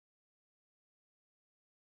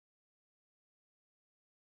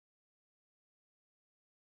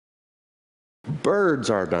Birds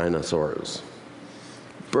are dinosaurs.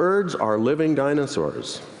 Birds are living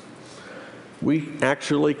dinosaurs. We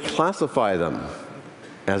actually classify them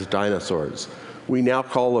as dinosaurs. We now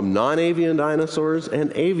call them non-avian dinosaurs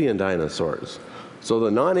and avian dinosaurs. So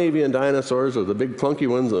the non-avian dinosaurs are the big clunky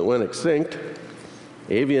ones that went extinct.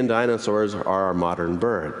 Avian dinosaurs are our modern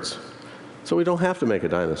birds. So we don't have to make a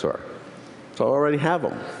dinosaur. So I already have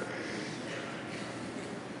them.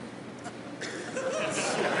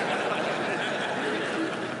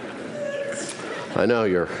 I know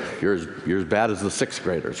you're as bad as the sixth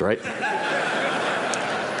graders, right?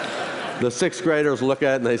 The sixth graders look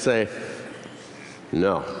at it and they say,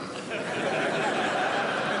 no.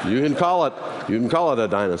 You can call it a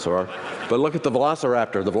dinosaur, but look at the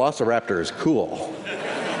velociraptor. The velociraptor is cool.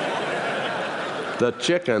 The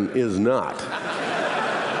chicken is not.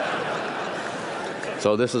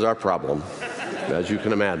 So this is our problem, as you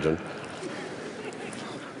can imagine.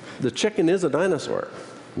 The chicken is a dinosaur.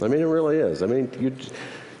 I mean, it really is. I mean,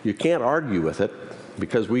 you can't argue with it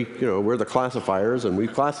because we're the classifiers and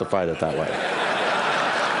we've classified it that way.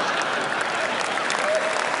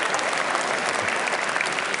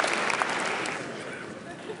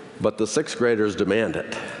 But the sixth graders demand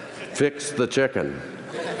it. Fix the chicken.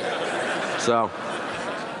 So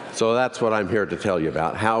that's what I'm here to tell you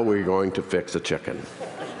about, how we're going to fix a chicken.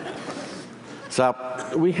 So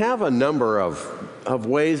we have a number of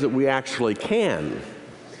ways that we actually can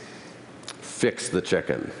fix the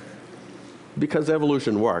chicken. Because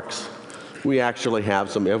evolution works, we actually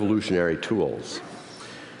have some evolutionary tools.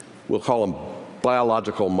 We'll call them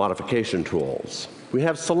biological modification tools. We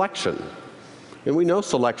have selection. And we know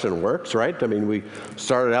selection works, right? I mean, we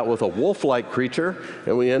started out with a wolf-like creature,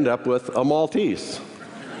 and we end up with a Maltese.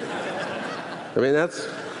 I mean, that's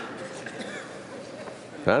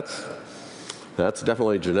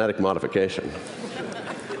definitely genetic modification.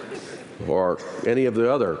 Or any of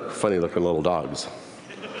the other funny-looking little dogs.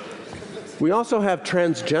 We also have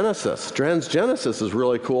transgenesis. Transgenesis is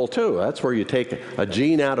really cool, too. That's where you take a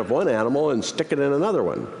gene out of one animal and stick it in another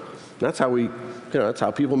one. That's how that's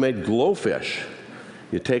how people made glowfish.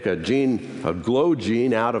 You take a glow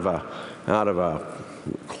gene out of a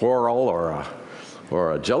coral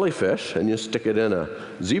or a jellyfish, and you stick it in a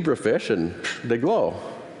zebrafish, and they glow.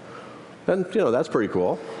 And that's pretty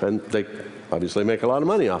cool. And they obviously make a lot of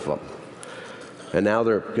money off of them. And now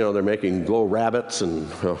they're making glow rabbits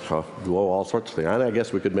and glow all sorts of things. And I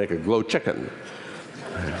guess we could make a glow chicken.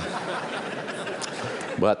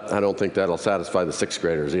 But I don't think that'll satisfy the sixth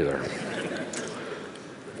graders either.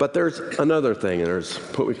 But there's another thing, and there's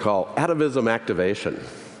what we call atavism activation.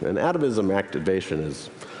 And atavism activation is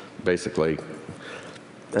basically,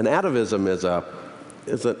 an atavism is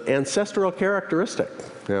an ancestral characteristic.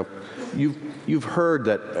 Now, you've heard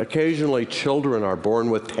that occasionally children are born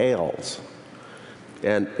with tails.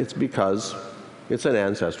 And it's because it's an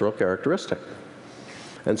ancestral characteristic.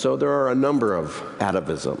 And so there are a number of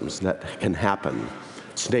atavisms that can happen.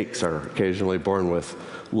 Snakes are occasionally born with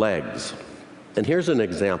legs. And here's an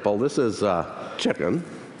example. This is a chicken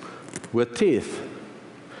with teeth.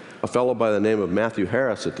 A fellow by the name of Matthew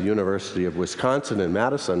Harris at the University of Wisconsin in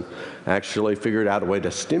Madison actually figured out a way to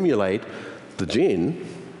stimulate the gene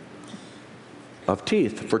of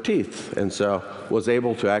teeth, for teeth, and so was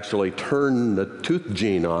able to actually turn the tooth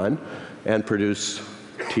gene on and produce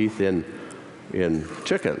teeth in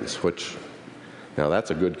chickens, which, now that's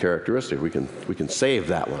a good characteristic. We can save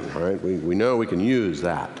that one, all right? We know we can use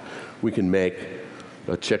that. We can make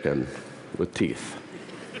a chicken with teeth.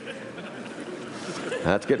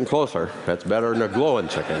 That's getting closer. That's better than a glowing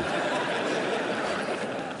chicken.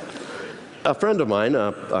 A friend of mine,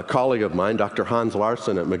 a colleague of mine, Dr. Hans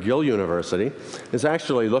Larson at McGill University, is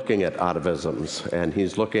actually looking at atavisms, and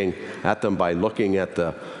he's looking at them by looking at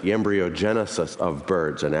the embryogenesis of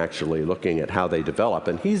birds and actually looking at how they develop.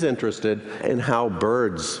 And he's interested in how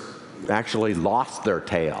birds actually lost their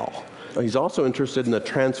tail. He's also interested in the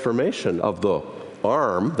transformation of the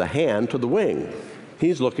arm, the hand, to the wing.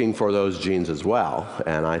 He's looking for those genes as well.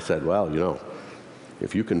 And I said, well,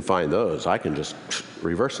 if you can find those, I can just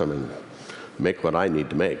reverse them and make what I need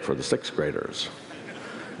to make for the sixth graders.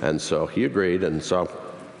 And so he agreed, and so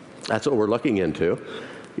that's what we're looking into.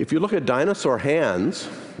 If you look at dinosaur hands,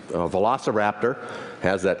 a velociraptor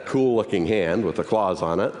has that cool-looking hand with the claws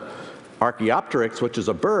on it. Archaeopteryx, which is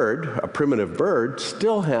a bird, a primitive bird,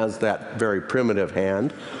 still has that very primitive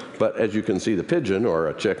hand, but as you can see, the pigeon or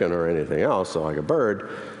a chicken or anything else, so like a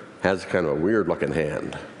bird, has kind of a weird-looking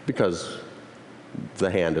hand because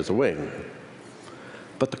the hand is a wing.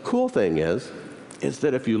 But the cool thing is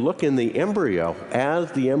that if you look in the embryo,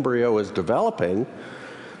 as the embryo is developing,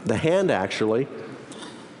 the hand actually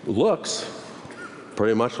looks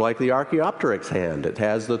pretty much like the Archaeopteryx hand. It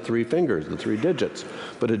has the 3 fingers, the 3 digits.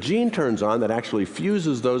 But a gene turns on that actually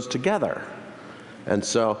fuses those together. And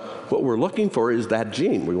so what we're looking for is that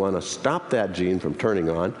gene. We want to stop that gene from turning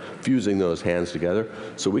on, fusing those hands together,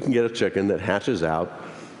 so we can get a chicken that hatches out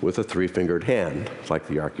with a 3-fingered hand, like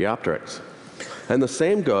the Archaeopteryx. And the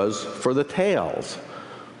same goes for the tails.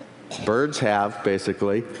 Birds have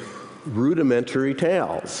basically rudimentary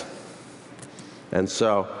tails. And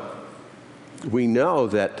so we know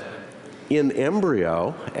that in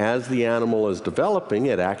embryo, as the animal is developing,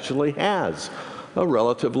 it actually has a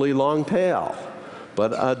relatively long tail.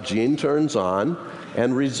 But a gene turns on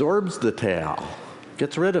and resorbs the tail,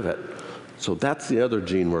 gets rid of it. So that's the other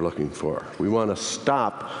gene we're looking for. We want to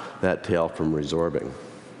stop that tail from resorbing.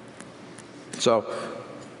 So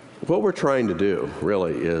what we're trying to do,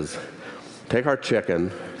 really, is take our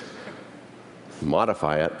chicken,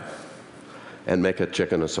 modify it, and make a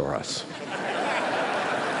Chickenosaurus.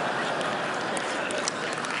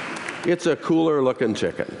 It's a cooler looking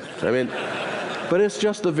chicken. I mean, but it's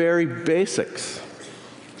just the very basics.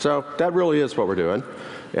 So that really is what we're doing.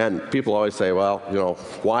 And people always say, well, you know,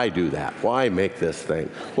 why do that? Why make this thing?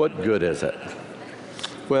 What good is it?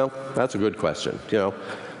 Well, that's a good question. You know,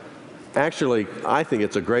 actually, I think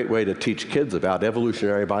it's a great way to teach kids about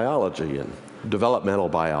evolutionary biology and developmental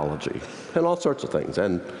biology and all sorts of things.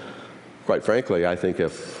 And quite frankly, I think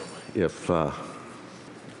if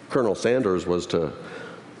Colonel Sanders was to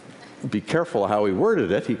be careful how he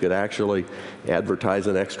worded it, he could actually advertise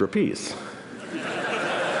an extra piece.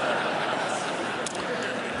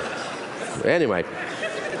 Anyway,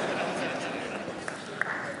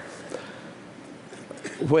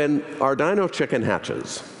 when our dino chicken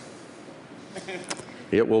hatches,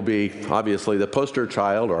 it will be obviously the poster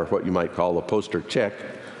child, or what you might call the poster chick,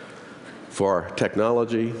 for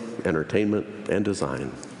technology, entertainment, and design.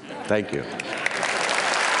 Thank you.